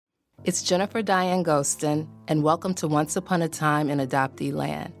It's Jennifer Diane Gostin, and welcome to Once Upon a Time in Adoptee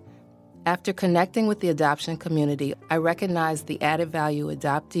Land. After connecting with the adoption community, I recognize the added value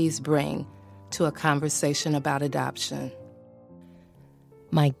adoptees bring to a conversation about adoption.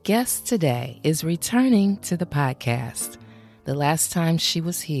 My guest today is returning to the podcast. The last time she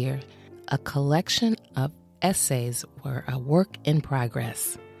was here, a collection of essays were a work in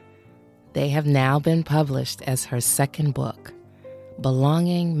progress. They have now been published as her second book,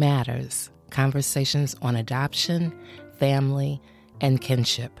 Belonging Matters: Conversations on Adoption, Family, and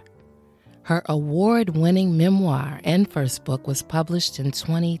Kinship. Her award-winning memoir and first book was published in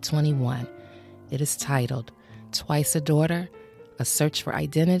 2021. It is titled Twice a Daughter: A Search for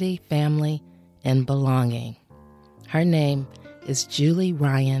Identity, Family, and Belonging. Her name is Julie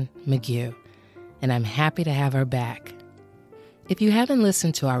Ryan McGue, and I'm happy to have her back. If you haven't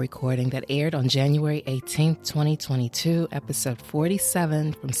listened to our recording that aired on January 18th, 2022, episode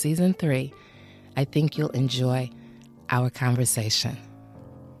 47 from season 3, I think you'll enjoy our conversation.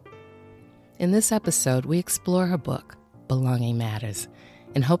 In this episode, we explore her book, Belonging Matters,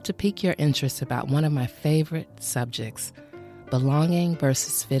 and hope to pique your interest about one of my favorite subjects, belonging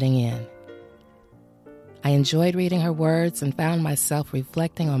versus fitting in. I enjoyed reading her words and found myself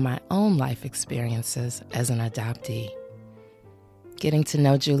reflecting on my own life experiences as an adoptee. Getting to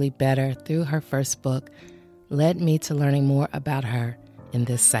know Julie better through her first book led me to learning more about her in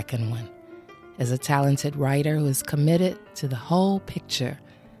this second one. As a talented writer who is committed to the whole picture,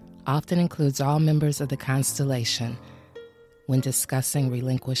 often includes all members of the constellation when discussing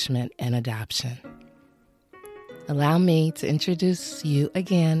relinquishment and adoption. Allow me to introduce you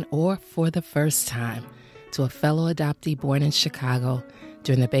again, or for the first time, to a fellow adoptee born in Chicago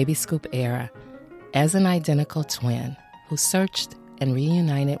during the baby scoop era as an identical twin who searched and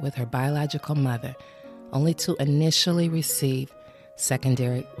reunited with her biological mother, only to initially receive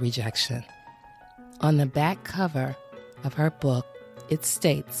secondary rejection. On the back cover of her book, it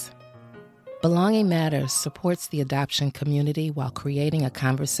states, Belonging Matters supports the adoption community while creating a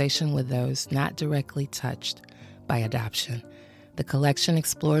conversation with those not directly touched by adoption. The collection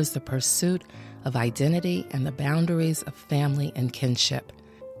explores the pursuit of identity and the boundaries of family and kinship.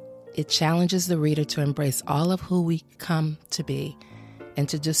 It challenges the reader to embrace all of who we come to be and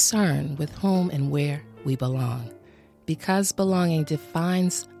to discern with whom and where we belong. Because belonging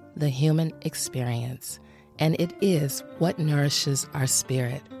defines the human experience, and it is what nourishes our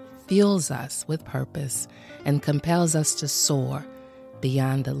spirit, fuels us with purpose, and compels us to soar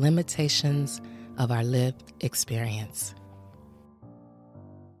beyond the limitations of our lived experience.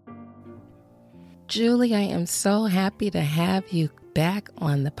 Julie, I am so happy to have you back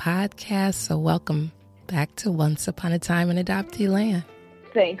on the podcast, so welcome back to Once Upon a Time in Adoptee Land.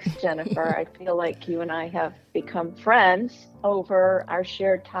 Thanks, Jennifer. I feel like you and I have become friends over our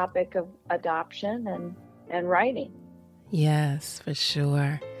shared topic of adoption and writing. Yes, for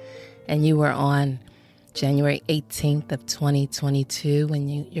sure. And you were on January 18th of 2022 when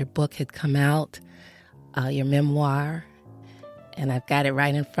your book had come out, your memoir. And I've got it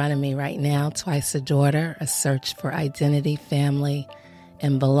right in front of me right now, Twice a Daughter: A Search for Identity, Family,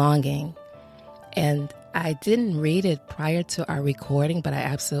 and Belonging. And I didn't read it prior to our recording, but I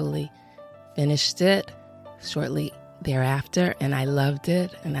absolutely finished it shortly thereafter, and I loved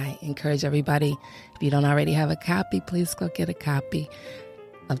it. And I encourage everybody, if you don't already have a copy, please go get a copy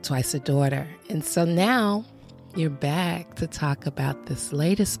of Twice a Daughter. And so now you're back to talk about this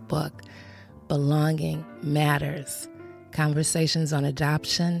latest book, Belonging Matters: Conversations on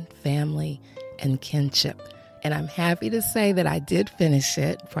Adoption, Family, and Kinship. And I'm happy to say that I did finish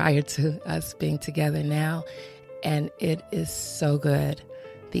it prior to us being together now, and it is so good.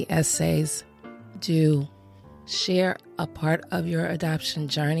 The essays do share a part of your adoption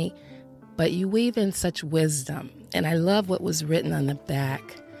journey, but you weave in such wisdom. And I love what was written on the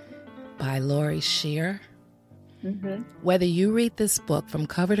back by Lori Shear. Mm-hmm. Whether you read this book from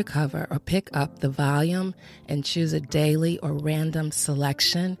cover to cover or pick up the volume and choose a daily or random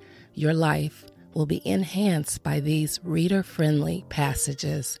selection, your life will be enhanced by these reader-friendly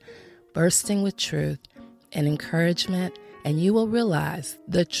passages, bursting with truth and encouragement, and you will realize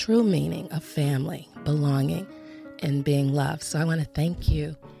the true meaning of family, belonging, and being loved. So I want to thank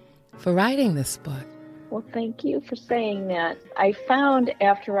you for writing this book. Well, thank you for saying that. I found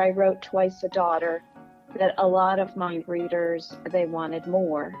after I wrote Twice a Daughter that a lot of my readers, they wanted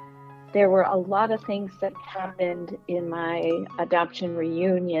more. There were a lot of things that happened in my adoption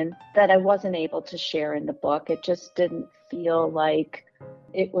reunion that I wasn't able to share in the book. It just didn't feel like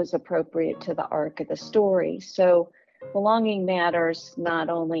it was appropriate to the arc of the story. So Belonging Matters not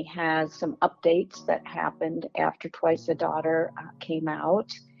only has some updates that happened after Twice a Daughter came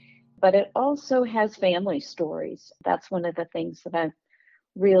out, but it also has family stories. That's one of the things that I've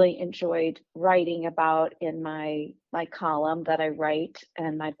really enjoyed writing about in my column that I write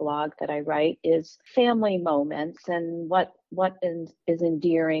and my blog that I write is family moments and what is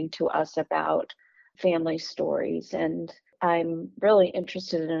endearing to us about family stories. And I'm really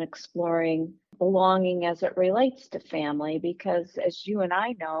interested in exploring belonging as it relates to family because as you and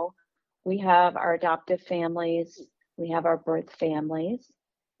I know, we have our adoptive families, we have our birth families,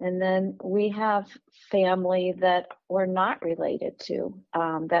 and then we have family that we're not related to,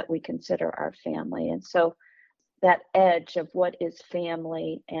 that we consider our family. And so that edge of what is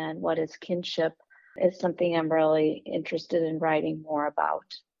family and what is kinship is something I'm really interested in writing more about.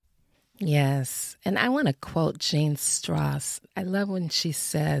 Yes. And I want to quote Jean Strauss. I love when she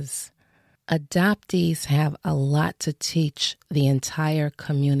says, adoptees have a lot to teach the entire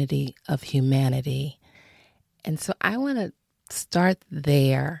community of humanity. And so I want to start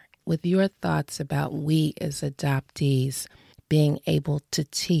there with your thoughts about we as adoptees being able to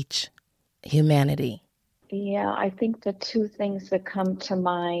teach humanity. Yeah, I think the two things that come to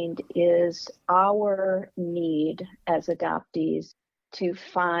mind is our need as adoptees to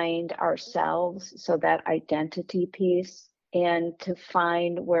find ourselves, so that identity piece, and to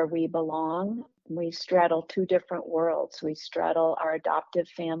find where we belong. We straddle two different worlds. We straddle our adoptive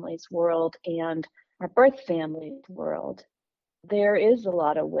family's world and our birth family's world. There is a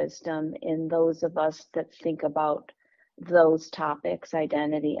lot of wisdom in those of us that think about those topics,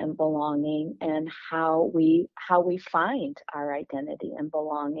 identity and belonging, and how we find our identity and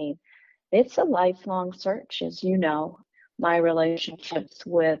belonging. It's a lifelong search, as you know. My relationships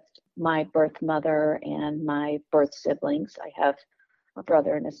with my birth mother and my birth siblings. I have a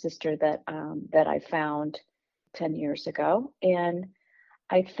brother and a sister that I found 10 years ago, and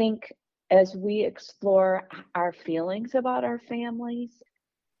I think as we explore our feelings about our families,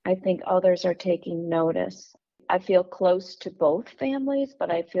 I think others are taking notice. I feel close to both families, but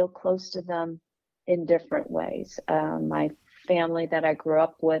I feel close to them in different ways. My family that I grew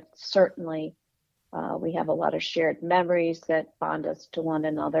up with, certainly, we have a lot of shared memories that bond us to one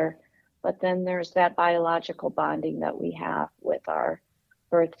another. But then there's that biological bonding that we have with our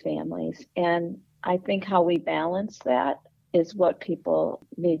birth families. And I think how we balance that is what people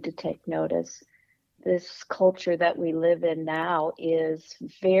need to take notice. This culture that we live in now is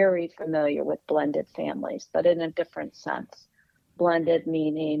very familiar with blended families, but in a different sense. Blended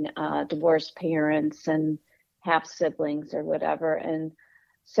meaning divorced parents and half siblings or whatever. And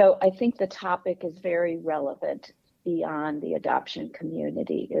so I think the topic is very relevant beyond the adoption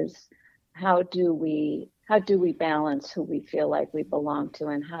community is how do we balance who we feel like we belong to,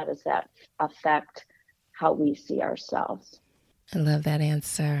 and how does that affect how we see ourselves? I love that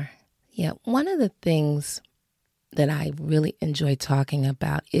answer. Yeah, one of the things that I really enjoy talking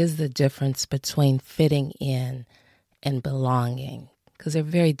about is the difference between fitting in and belonging, because they're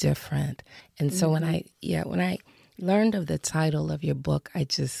very different. And so when I learned of the title of your book, I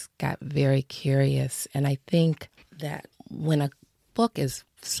just got very curious. And I think that when a book is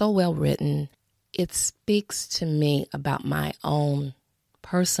so well written, it speaks to me about my own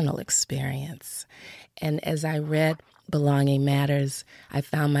personal experience. And as I read Belonging Matters, I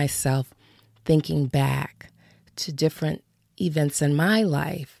found myself thinking back to different events in my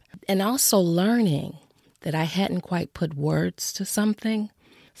life and also learning that I hadn't quite put words to something.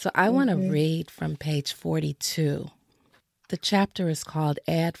 So I want to read from page 42. The chapter is called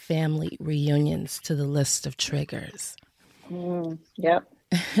Add Family Reunions to the List of Triggers. Yep.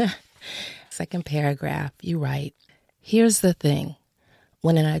 Second paragraph, you write, here's the thing.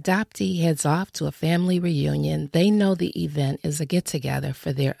 When an adoptee heads off to a family reunion, they know the event is a get-together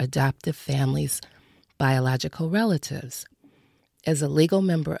for their adoptive family's biological relatives. As a legal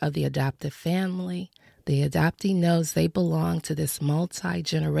member of the adoptive family, the adoptee knows they belong to this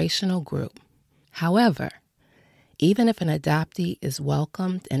multi-generational group. However, even if an adoptee is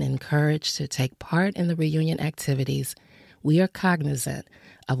welcomed and encouraged to take part in the reunion activities, we are cognizant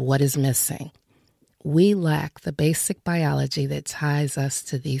of what is missing. We lack the basic biology that ties us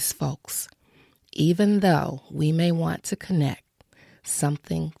to these folks. Even though we may want to connect,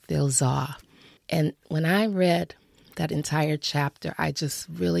 something feels off. And when I read that entire chapter, I just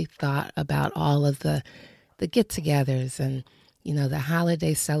really thought about all of the get-togethers and, the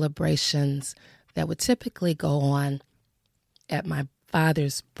holiday celebrations that would typically go on at my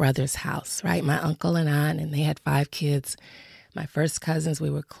father's brother's house, right? My uncle and aunt, and they had 5 kids. My first cousins, we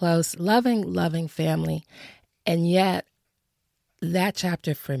were close, loving family. And yet that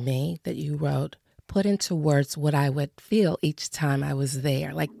chapter for me that you wrote put into words what I would feel each time I was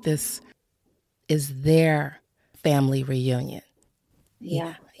there. Like this is their family reunion.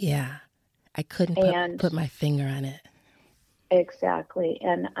 Yeah. Yeah. I couldn't And put my finger on it. exactly.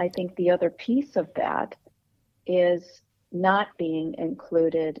 And I think the other piece of that is not being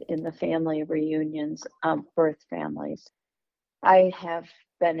included in the family reunions of birth families. I have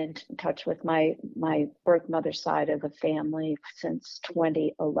been in touch with my birth mother side of the family since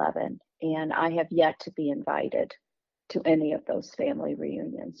 2011, and I have yet to be invited to any of those family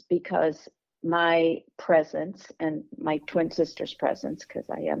reunions because my presence and my twin sister's presence, because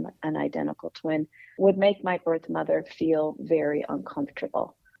I am an identical twin, would make my birth mother feel very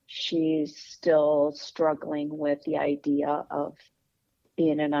uncomfortable. She's still struggling with the idea of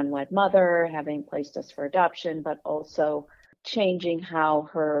being an unwed mother, having placed us for adoption, but also changing how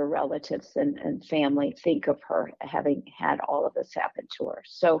her relatives and family think of her, having had all of this happen to her.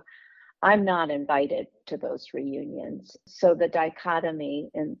 So I'm not invited to those reunions. So the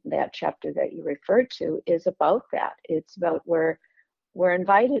dichotomy in that chapter that you referred to is about that. It's about we're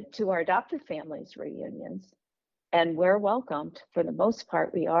invited to our adoptive families reunions and we're welcomed. For the most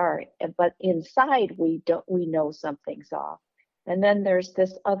part we are, but inside we know something's off. And then there's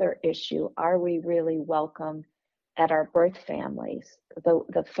this other issue. Are we really welcome at our birth families,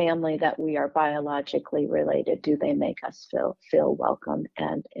 the family that we are biologically related? Do they make us feel welcome?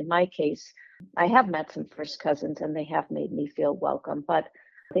 And in my case, I have met some first cousins and they have made me feel welcome, but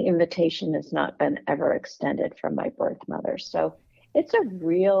the invitation has not been ever extended from my birth mother. So it's a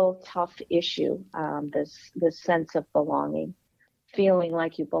real tough issue, this sense of belonging, feeling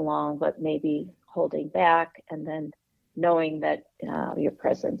like you belong, but maybe holding back, and then knowing that your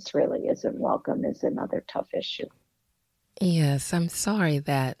presence really isn't welcome is another tough issue. Yes, I'm sorry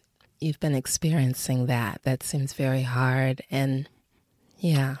that you've been experiencing that. That seems very hard. And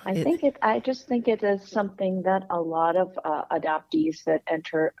yeah. I just think it is something that a lot of adoptees that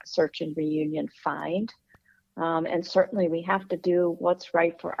enter search and reunion find. And certainly we have to do what's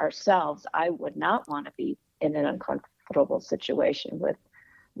right for ourselves. I would not want to be in an uncomfortable situation with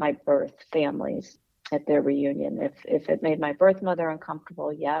my birth families at their reunion. If it made my birth mother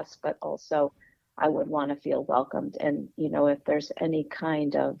uncomfortable, yes, but also I would want to feel welcomed. And, if there's any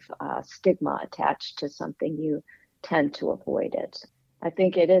kind of stigma attached to something, you tend to avoid it. I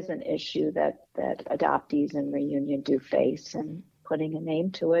think it is an issue that adoptees in reunion do face, and putting a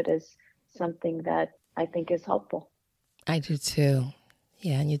name to it is something that I think is helpful. I do too.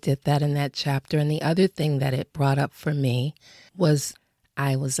 Yeah, and you did that in that chapter. And the other thing that it brought up for me was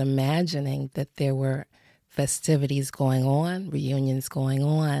I was imagining that there were festivities going on, reunions going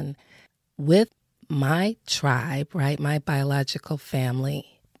on with my tribe, right, my biological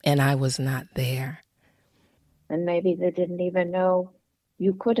family, and I was not there. And maybe they didn't even know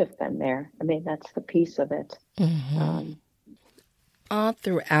you could have been there. I mean, that's the piece of it. Mm-hmm. All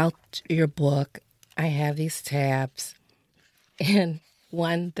throughout your book, I have these tabs, and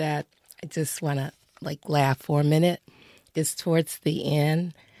one that I just want to laugh for a minute is towards the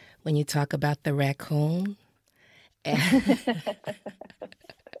end when you talk about the raccoon. And,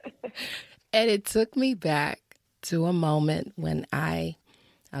 and it took me back to a moment when I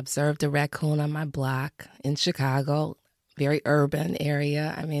observed a raccoon on my block in Chicago, very urban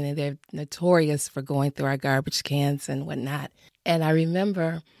area. I mean, they're notorious for going through our garbage cans and whatnot. And I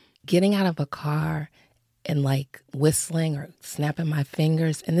remember getting out of a car and whistling or snapping my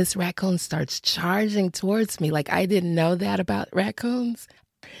fingers, and this raccoon starts charging towards me. I didn't know that about raccoons.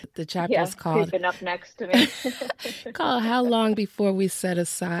 The chapter is called creeping up next to me. called How Long Before We Set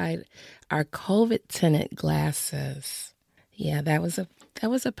Aside Our COVID Tinted Glasses. Yeah, that was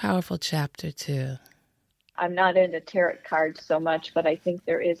a powerful chapter too. I'm not into tarot cards so much, but I think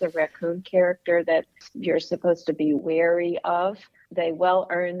there is a raccoon character that you're supposed to be wary of. They well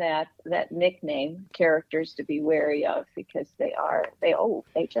earn that nickname, characters to be wary of, because they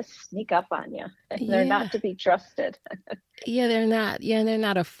just sneak up on you. They're not to be trusted. Yeah, they're not. Yeah, and they're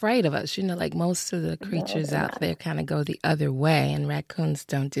not afraid of us. Most of the creatures out there kind of go the other way, and raccoons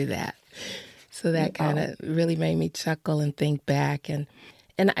don't do that. So that kind of really made me chuckle and think back. And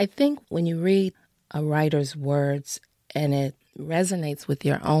I think when you read a writer's words and it resonates with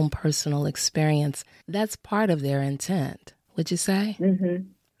your own personal experience, that's part of their intent. Would you say? Mm-hmm.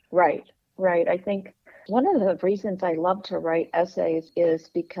 Right. I think one of the reasons I love to write essays is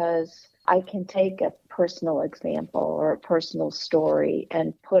because I can take a personal example or a personal story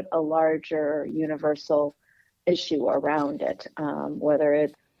and put a larger universal issue around it, whether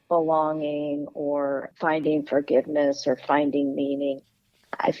it's belonging or finding forgiveness or finding meaning.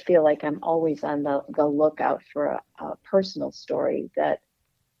 I feel like I'm always on the lookout for a personal story that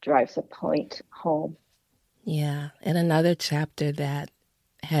drives a point home. Yeah. And another chapter that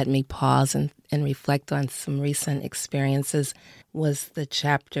had me pause and reflect on some recent experiences was the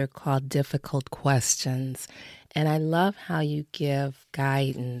chapter called Difficult Questions. And I love how you give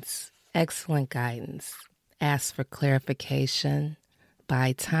guidance, excellent guidance. Ask for clarification,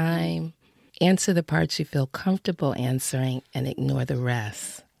 buy time, answer the parts you feel comfortable answering, and ignore the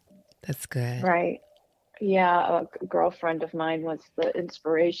rest. That's good. Right. Yeah, a girlfriend of mine was the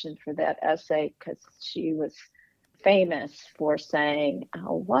inspiration for that essay because she was famous for saying,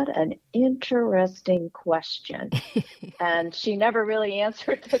 "Oh, what an interesting question." And she never really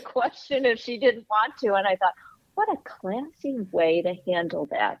answered the question if she didn't want to. And I thought, what a classy way to handle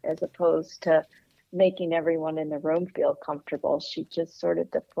that, as opposed to making everyone in the room feel comfortable. She just sort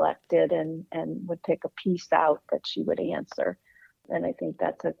of deflected and would pick a piece out that she would answer. And I think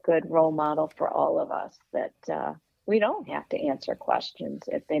that's a good role model for all of us, that we don't have to answer questions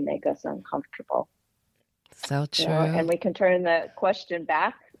if they make us uncomfortable. So true. And we can turn the question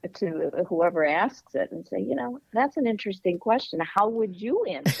back to whoever asks it and say, that's an interesting question. How would you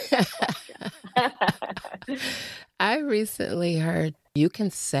answer that question? I recently heard you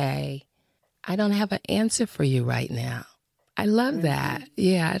can say, I don't have an answer for you right now. I love that.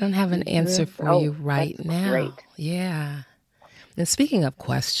 Yeah, I don't have an answer for you right now. Great. Yeah. And speaking of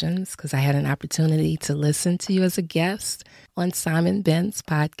questions, because I had an opportunity to listen to you as a guest on Simon Ben's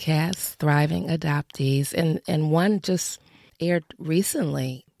podcast, Thriving Adoptees, and one just aired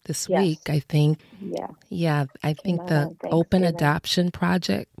recently this week, I think. Yeah, I think the Open Adoption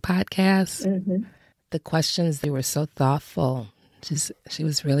Project podcast. Mm-hmm. The questions, they were so thoughtful. She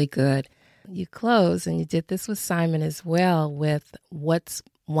was really good. You close, and you did this with Simon as well, with what's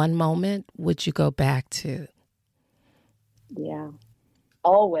one moment would you go back to? Yeah,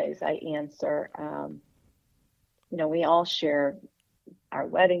 always I answer, we all share our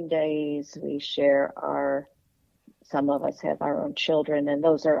wedding days. We share some of us have our own children, and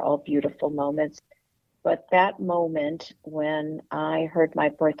those are all beautiful moments. But that moment when I heard my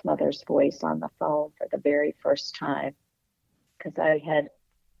birth mother's voice on the phone for the very first time, because I had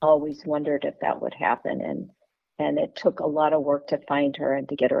always wondered if that would happen. And it took a lot of work to find her and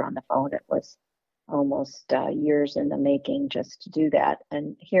to get her on the phone. It was almost years in the making just to do that.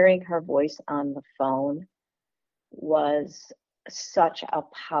 And hearing her voice on the phone was such a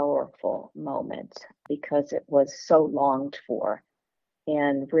powerful moment because it was so longed for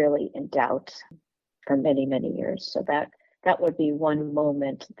and really in doubt for many, many years. So that would be one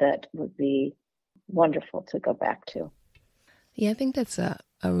moment that would be wonderful to go back to. Yeah, I think that's a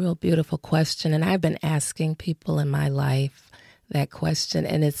real beautiful question. And I've been asking people in my life that question.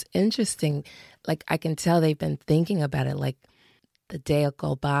 And it's interesting. Like, I can tell they've been thinking about it. Like, the day will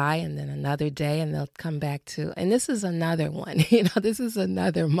go by and then another day and they'll come back to, and this is another one, this is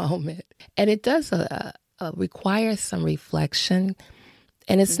another moment. And it does require some reflection.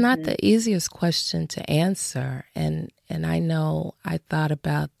 And it's not the easiest question to answer. And I know I thought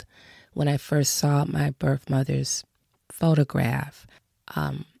about when I first saw my birth mother's photograph.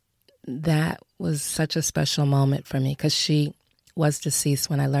 That was such a special moment for me because she was deceased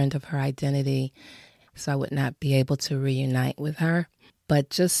when I learned of her identity, so I would not be able to reunite with her. But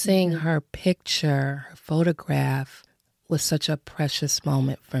just seeing her picture, her photograph, was such a precious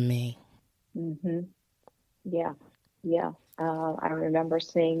moment for me. Mm-hmm. Yeah. I remember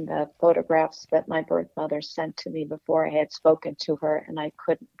seeing the photographs that my birth mother sent to me before I had spoken to her, and I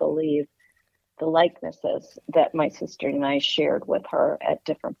couldn't believe the likenesses that my sister and I shared with her at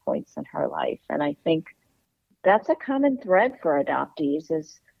different points in her life. And I think that's a common thread for adoptees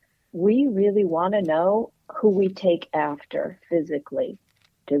is we really want to know who we take after physically.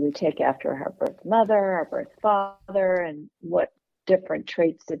 Do we take after our birth mother, our birth father, and what different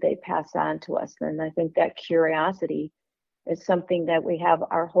traits did they pass on to us? And I think that curiosity is something that we have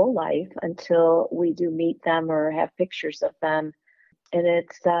our whole life until we do meet them or have pictures of them. And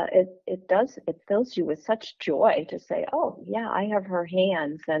it fills you with such joy to say, oh yeah, I have her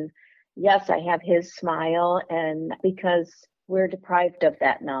hands, and yes, I have his smile. And because we're deprived of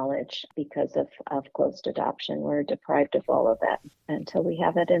that knowledge because of closed adoption, we're deprived of all of that until we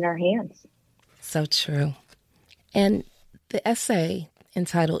have it in our hands. So true. And the essay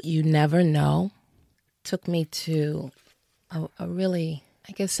entitled You Never Know took me to a really,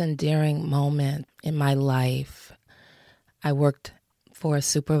 I guess, endearing moment in my life. I worked for a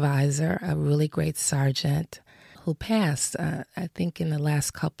supervisor, a really great sergeant who passed, I think, in the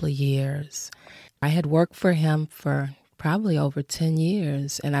last couple of years. I had worked for him for probably over 10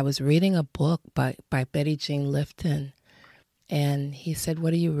 years, and I was reading a book by Betty Jean Lifton. And he said,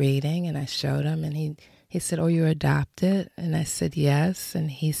 "What are you reading?" And I showed him, and he said, "Oh, you're adopted?" And I said, "Yes."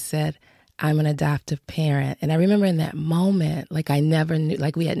 And he said, I'm an adoptive parent. And I remember in that moment, like I never knew,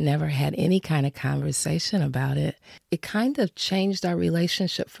 like we had never had any kind of conversation about it. It kind of changed our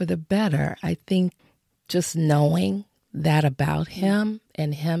relationship for the better. I think just knowing that about him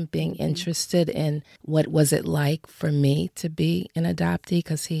and him being interested in what was it like for me to be an adoptee,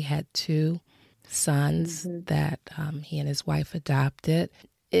 because he had two sons that he and his wife adopted.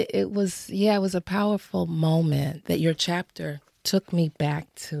 It was a powerful moment that your chapter took me back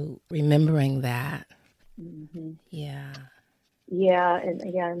to remembering that. Mm-hmm. Yeah. Yeah, and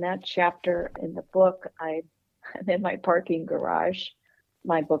in that chapter in the book, I'm in my parking garage.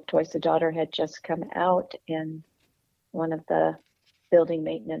 My book, Twice a Daughter, had just come out, and one of the building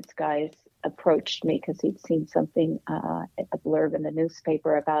maintenance guys approached me because he'd seen something, a blurb in the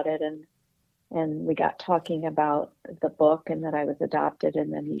newspaper about it, and we got talking about the book and that I was adopted,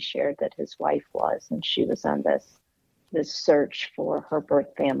 and then he shared that his wife was, and she was on this search for her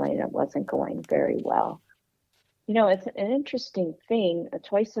birth family, and it wasn't going very well. You know, it's an interesting thing.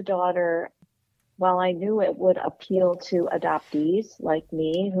 Twice a Daughter, while I knew it would appeal to adoptees like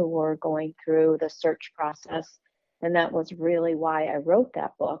me who were going through the search process, and that was really why I wrote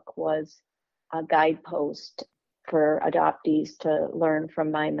that book, was a guidepost for adoptees to learn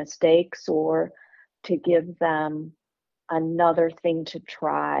from my mistakes or to give them another thing to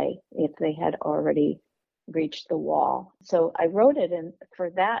try if they had already reached the wall. So I wrote it for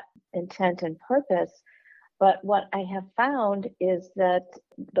that intent and purpose. But what I have found is that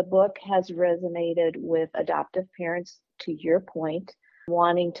the book has resonated with adoptive parents, to your point,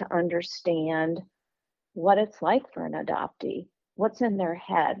 wanting to understand what it's like for an adoptee. What's in their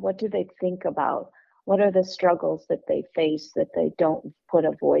head? What do they think about? What are the struggles that they face that they don't put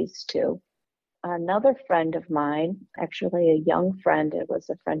a voice to? Another friend of mine, actually a young friend, it was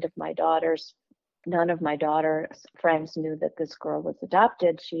a friend of my daughter's. None of my daughter's friends knew that this girl was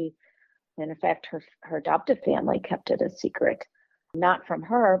adopted. And in fact, her adoptive family kept it a secret, not from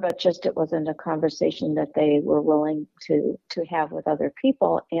her, but just it wasn't a conversation that they were willing to have with other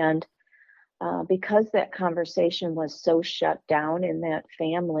people. And because that conversation was so shut down in that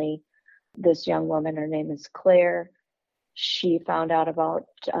family, this young woman, her name is Claire, she found out about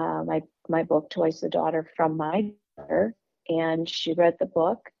my book, Twice a Daughter, from my daughter, and she read the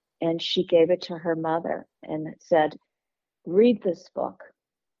book and she gave it to her mother and said, read this book.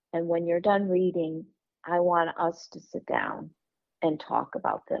 And when you're done reading, I want us to sit down and talk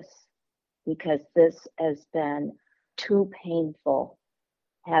about this, because this has been too painful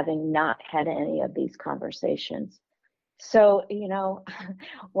having not had any of these conversations. So, you know,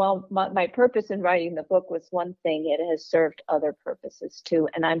 while my purpose in writing the book was one thing, it has served other purposes too.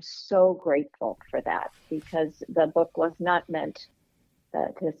 And I'm so grateful for that, because the book was not meant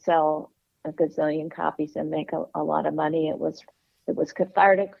to sell a gazillion copies and make a lot of money. It was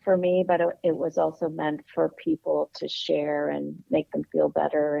cathartic for me, but it was also meant for people to share and make them feel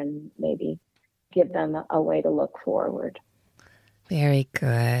better and maybe give them a way to look forward. Very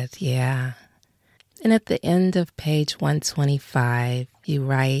good. Yeah. And at the end of page 125, you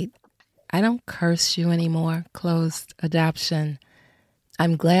write, I don't curse you anymore, closed adoption.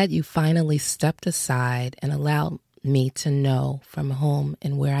 I'm glad you finally stepped aside and allowed me to know from whom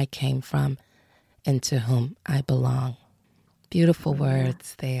and where I came from and to whom I belong. Beautiful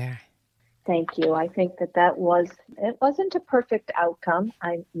words there. Thank you. I think it wasn't a perfect outcome.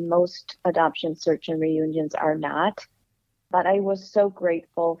 Most adoption search and reunions are not. But I was so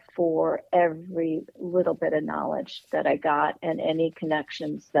grateful for every little bit of knowledge that I got and any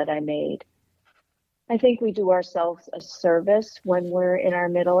connections that I made. I think we do ourselves a service when we're in our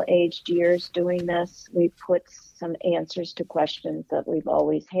middle-aged years doing this. We put some answers to questions that we've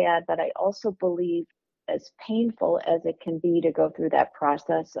always had, but I also believe, as painful as it can be to go through that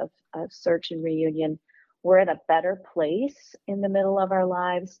process of search and reunion, we're at a better place in the middle of our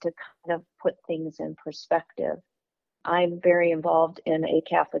lives to kind of put things in perspective. I'm very involved in a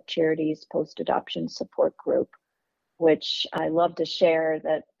Catholic Charities post-adoption support group, which I love to share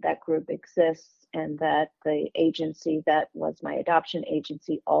that group exists, and that the agency that was my adoption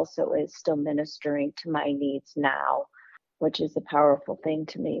agency also is still ministering to my needs now, which is a powerful thing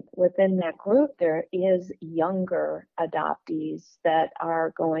to me. Within that group, there is younger adoptees that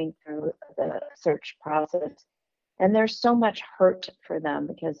are going through the search process. And there's so much hurt for them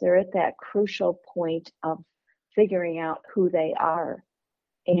because they're at that crucial point of figuring out who they are.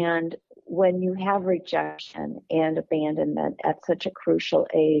 And when you have rejection and abandonment at such a crucial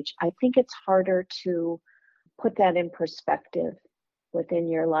age, I think it's harder to put that in perspective within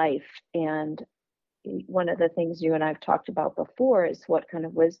your life. And one of the things you and I've talked about before is what kind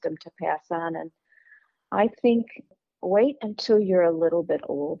of wisdom to pass on. And I think wait until you're a little bit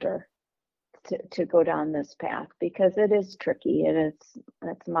older to go down this path because it is tricky and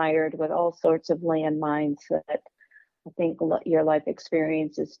it's mired with all sorts of landmines that I think your life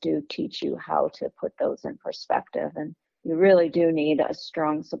experiences do teach you how to put those in perspective. And you really do need a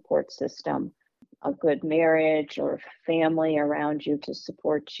strong support system, a good marriage or family around you to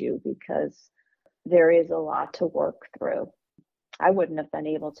support you because there is a lot to work through. I wouldn't have been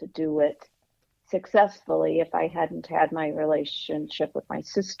able to do it successfully if I hadn't had my relationship with my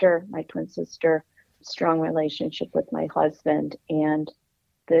sister, my twin sister, strong relationship with my husband, and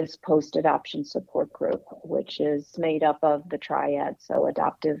this post-adoption support group, which is made up of the triad, so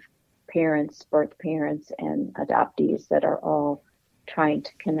adoptive parents, birth parents, and adoptees that are all trying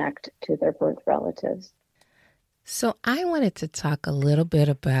to connect to their birth relatives. So I wanted to talk a little bit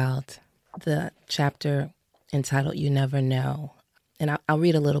about the chapter entitled You Never Know. And I'll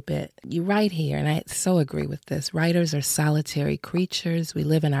read a little bit. You write here, and I so agree with this. Writers are solitary creatures. We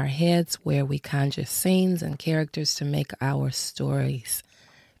live in our heads where we conjure scenes and characters to make our stories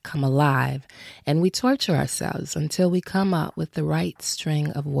come alive. And we torture ourselves until we come up with the right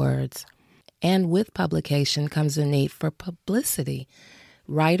string of words. And with publication comes a need for publicity.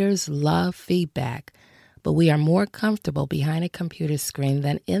 Writers love feedback, but we are more comfortable behind a computer screen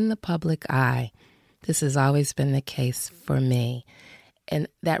than in the public eye. This has always been the case for me. And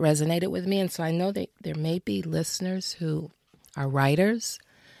that resonated with me. And so I know that there may be listeners who are writers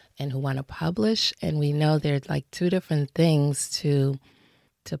and who want to publish. And we know there's like two different things to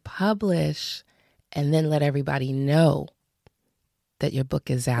publish and then let everybody know that your book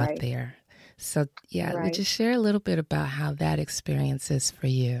is out there. So, would you share a little bit about how that experience is for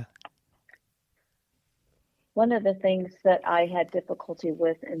you? One of the things that I had difficulty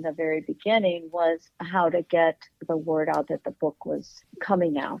with in the very beginning was how to get the word out that the book was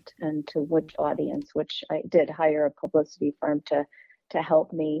coming out and to which audience, which I did hire a publicity firm to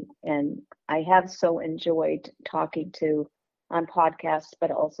help me. And I have so enjoyed talking to on podcasts, but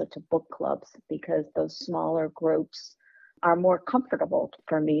also to book clubs because those smaller groups are more comfortable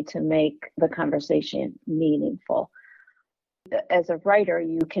for me to make the conversation meaningful. As a writer,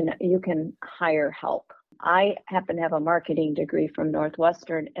 you can hire help. I happen to have a marketing degree from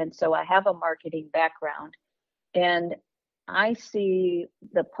Northwestern, and so I have a marketing background. And I see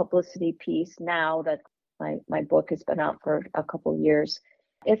the publicity piece now that my book has been out for a couple years.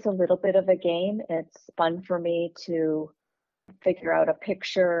 It's a little bit of a game. It's fun for me to figure out a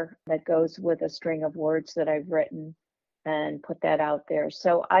picture that goes with a string of words that I've written and put that out there.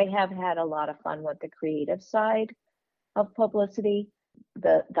 So I have had a lot of fun with the creative side of publicity.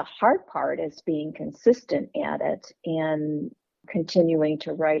 The hard part is being consistent at it and continuing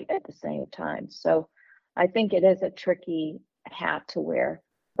to write at the same time. So I think it is a tricky hat to wear,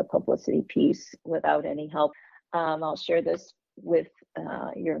 the publicity piece, without any help. I'll share this with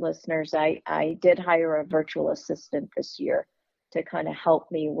your listeners. I did hire a virtual assistant this year to kind of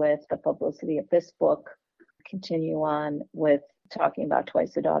help me with the publicity of this book, continue on with talking about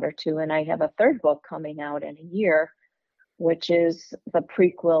Twice a Daughter too. And I have a third book coming out in a year, which is the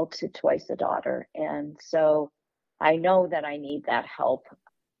prequel to Twice a Daughter. And so I know that I need that help.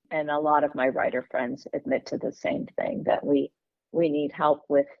 And a lot of my writer friends admit to the same thing, that we need help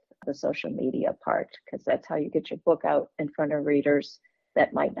with the social media part, because that's how you get your book out in front of readers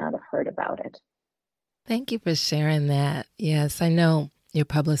that might not have heard about it. Thank you for sharing that. Yes, I know your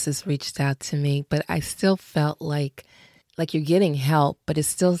publicist reached out to me, but I still felt like you're getting help, but it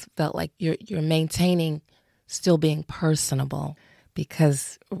still felt like you're maintaining still being personable,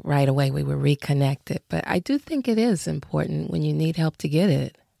 because right away we were reconnected. But I do think it is important when you need help to get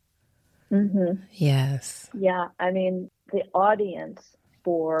it. Mm-hmm. Yes. Yeah, I mean, the audience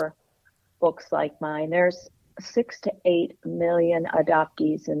for books like mine, there's 6 to 8 million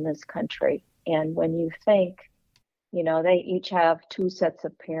adoptees in this country. And when you think, they each have 2 sets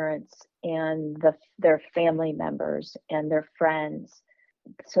of parents and their family members and their friends.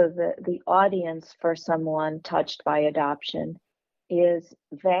 So the audience for someone touched by adoption is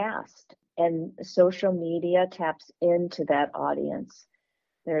vast, and social media taps into that audience.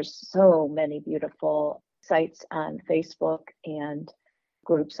 There's so many beautiful sites on Facebook and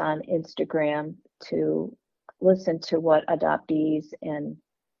groups on Instagram to listen to what adoptees and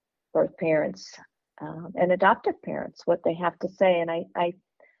birth parents and adoptive parents, what they have to say. And I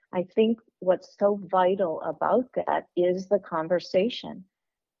think what's so vital about that is the conversation.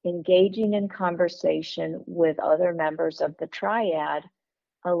 Engaging in conversation with other members of the triad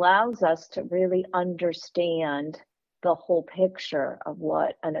allows us to really understand the whole picture of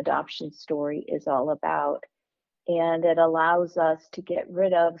what an adoption story is all about. And it allows us to get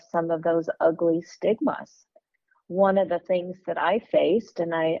rid of some of those ugly stigmas. one of the things that I faced,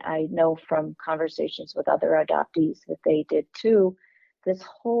 and I know from conversations with other adoptees that they did too, this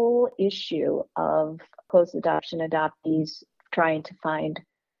whole issue of post-adoption adoptees trying to find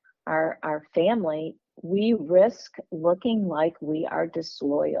our family, we risk looking like we are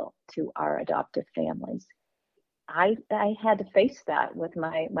disloyal to our adoptive families. I had to face that with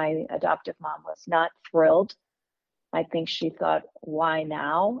my adoptive mom. Was not thrilled. I think she thought, why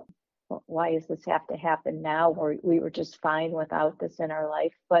now? Why does this have to happen now? We were just fine without this in our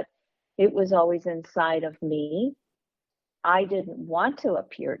life. But it was always inside of me. I didn't want to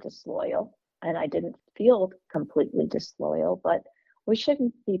appear disloyal, and I didn't feel completely disloyal, but we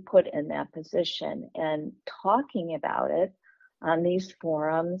shouldn't be put in that position. And talking about it on these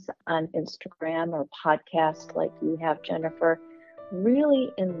forums, on Instagram or podcasts like you have, Jennifer, really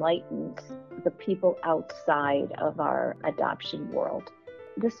enlightens the people outside of our adoption world.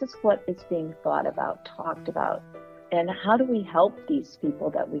 This is what is being thought about, talked about. And how do we help these people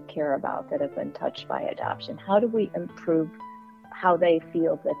that we care about that have been touched by adoption? How do we improve how they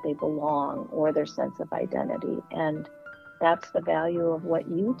feel that they belong or their sense of identity? And that's the value of what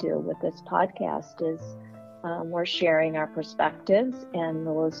you do with this podcast is we're sharing our perspectives, and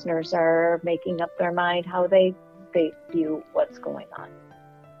the listeners are making up their mind how they view what's going on.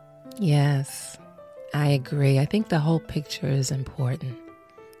 Yes, I agree. I think the whole picture is important.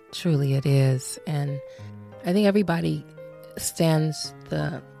 Truly it is. And I think everybody stands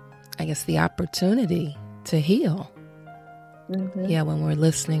the opportunity to heal. Mm-hmm. Yeah, when we're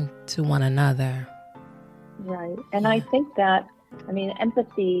listening to one another. Right. And I think that,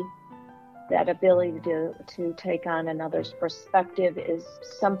 empathy, that ability to take on another's perspective is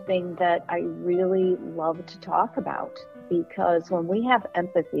something that I really love to talk about, because when we have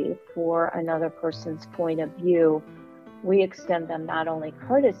empathy for another person's point of view, we extend them not only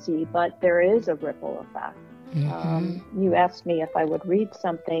courtesy, but there is a ripple effect. Mm-hmm. You asked me if I would read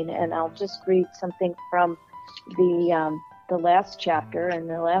something, and I'll just read something from the last chapter, and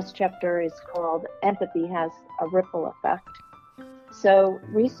the last chapter is called Empathy Has a Ripple Effect. So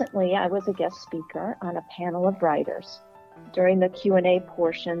recently I was a guest speaker on a panel of writers. During the Q&A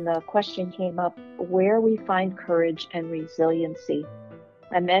portion, the question came up where we find courage and resiliency.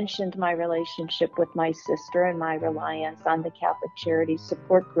 I mentioned my relationship with my sister and my reliance on the Catholic Charities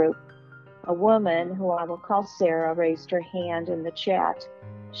support group. A woman, who I will call Sarah, raised her hand in the chat.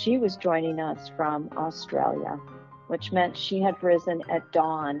 She was joining us from Australia, which meant she had risen at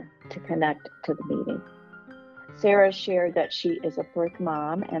dawn to connect to the meeting. Sarah shared that she is a birth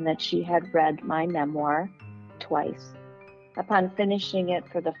mom and that she had read my memoir twice. Upon finishing it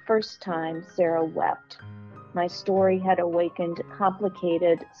for the first time, Sarah wept. My story had awakened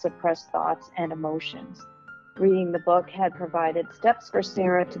complicated, suppressed thoughts and emotions. Reading the book had provided steps for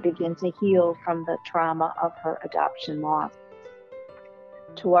Sarah to begin to heal from the trauma of her adoption loss.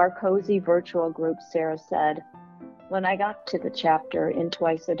 To our cozy virtual group, Sarah said, when I got to the chapter in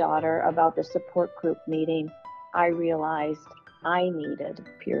Twice a Daughter about the support group meeting, I realized I needed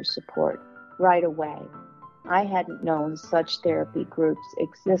peer support right away. I hadn't known such therapy groups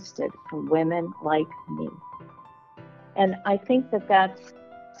existed for women like me. And I think that that's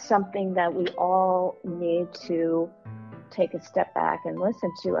something that we all need to take a step back and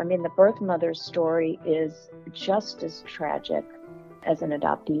listen to. The birth mother's story is just as tragic as an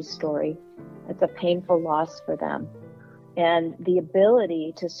adoptee's story. It's a painful loss for them. And the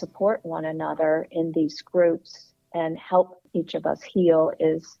ability to support one another in these groups and help each of us heal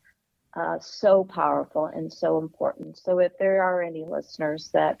is so powerful and so important. So if there are any listeners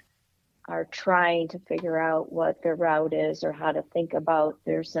that are trying to figure out what their route is or how to think about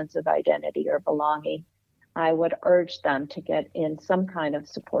their sense of identity or belonging, I would urge them to get in some kind of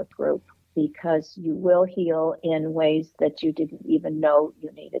support group, because you will heal in ways that you didn't even know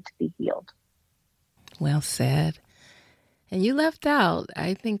you needed to be healed. Well said. And you left out,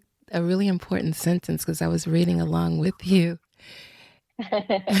 I think, a really important sentence, because I was reading along with you.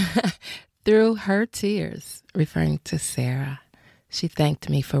 Through her tears, referring to Sarah, she thanked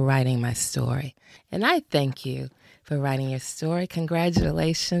me for writing my story. And I thank you for writing your story.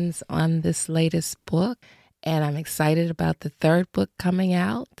 Congratulations on this latest book. And I'm excited about the third book coming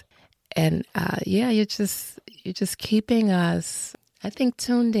out. And you're just keeping us, I think,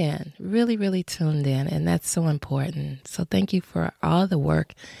 tuned in, really, really tuned in. And that's so important. So thank you for all the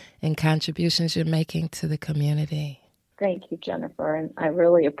work and contributions you're making to the community. Thank you, Jennifer. And I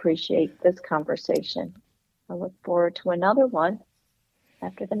really appreciate this conversation. I look forward to another one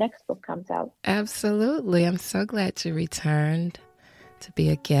after the next book comes out. Absolutely. I'm so glad you returned to be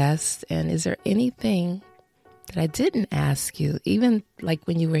a guest. And is there anything that I didn't ask you, even like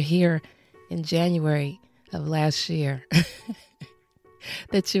when you were here in January of last year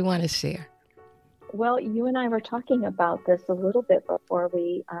that you want to share? Well, you and I were talking about this a little bit before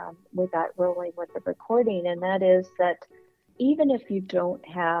we got rolling with the recording, and that is that even if you don't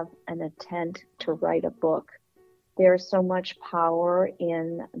have an intent to write a book, there's so much power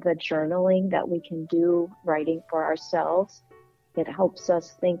in the journaling that we can do writing for ourselves. It helps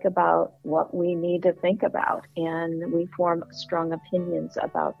us think about what we need to think about, and we form strong opinions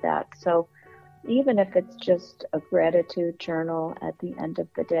about that. So even if it's just a gratitude journal at the end of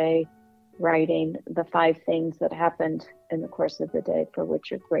the day, writing the 5 things that happened in the course of the day for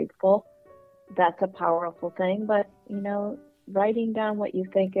which you're grateful, that's a powerful thing. But, writing down what you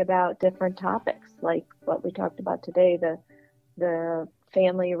think about different topics, like what we talked about today, the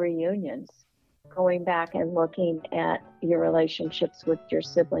family reunions, going back and looking at your relationships with your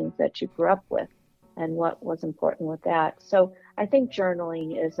siblings that you grew up with and what was important with that. So I think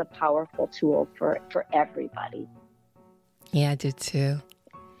journaling is a powerful tool for everybody. Yeah, I do too.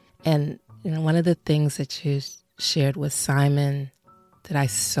 And, one of the things that you shared with Simon that I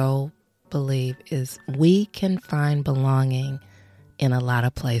so believe is we can find belonging in a lot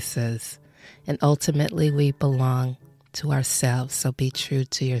of places. And ultimately, we belong to ourselves. So be true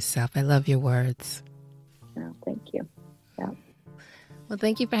to yourself. I love your words. Oh, thank you. Yeah. Well,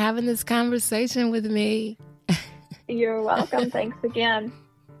 thank you for having this conversation with me. You're welcome. Thanks again.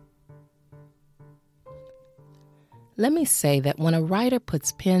 Let me say that when a writer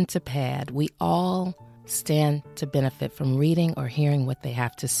puts pen to pad, we all stand to benefit from reading or hearing what they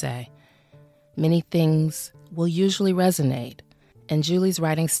have to say. Many things will usually resonate, and Julie's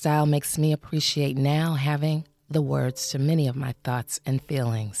writing style makes me appreciate now having the words to many of my thoughts and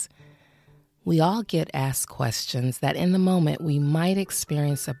feelings. We all get asked questions that in the moment we might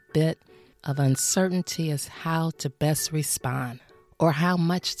experience a bit of uncertainty as how to best respond or how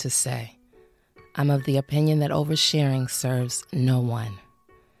much to say. I'm of the opinion that oversharing serves no one.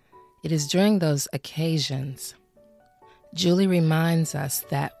 It is during those occasions Julie reminds us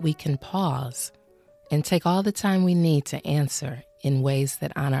that we can pause and take all the time we need to answer in ways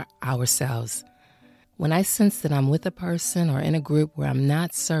that honor ourselves. When I sense that I'm with a person or in a group where I'm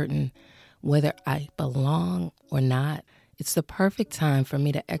not certain whether I belong or not, it's the perfect time for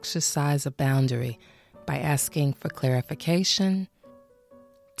me to exercise a boundary by asking for clarification,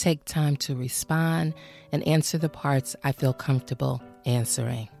 take time to respond, and answer the parts I feel comfortable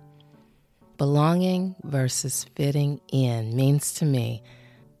answering. Belonging versus fitting in means to me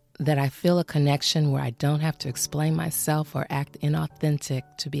that I feel a connection where I don't have to explain myself or act inauthentic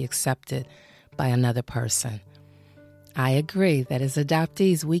to be accepted by another person. I agree that as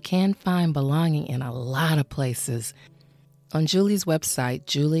adoptees, we can find belonging in a lot of places. On Julie's website,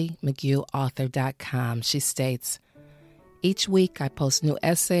 juliemcgueauthor.com, she states, "Each week I post new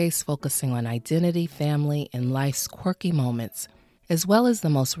essays focusing on identity, family, and life's quirky moments, as well as the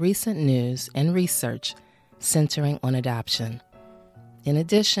most recent news and research centering on adoption. In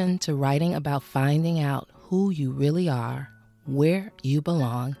addition to writing about finding out who you really are, where you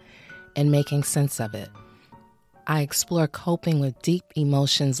belong, and making sense of it, I explore coping with deep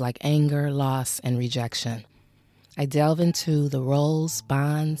emotions like anger, loss, and rejection. I delve into the roles,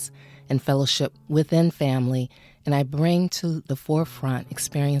 bonds, and fellowship within family, and I bring to the forefront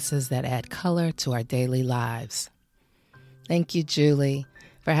experiences that add color to our daily lives." Thank you, Julie,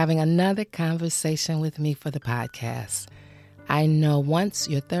 for having another conversation with me for the podcast. I know once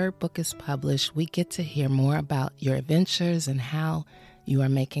your 3rd book is published, we get to hear more about your adventures and how you are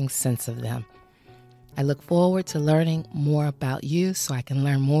making sense of them. I look forward to learning more about you so I can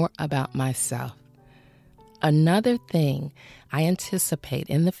learn more about myself. Another thing I anticipate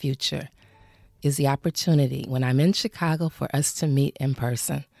in the future is the opportunity when I'm in Chicago for us to meet in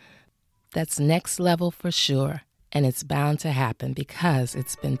person. That's next level for sure, and it's bound to happen because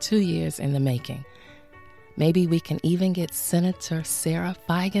it's been 2 years in the making. Maybe we can even get Senator Sarah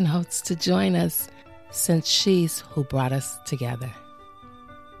Feigenholtz to join us, since she's who brought us together.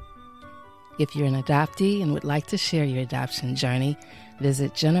 If you're an adoptee and would like to share your adoption journey,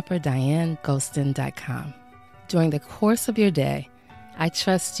 visit JenniferDianeGolston.com. During the course of your day, I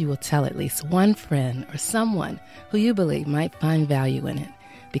trust you will tell at least one friend or someone who you believe might find value in it,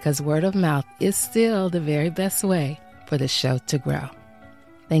 because word of mouth is still the very best way for the show to grow.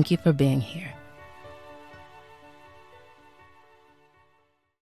 Thank you for being here.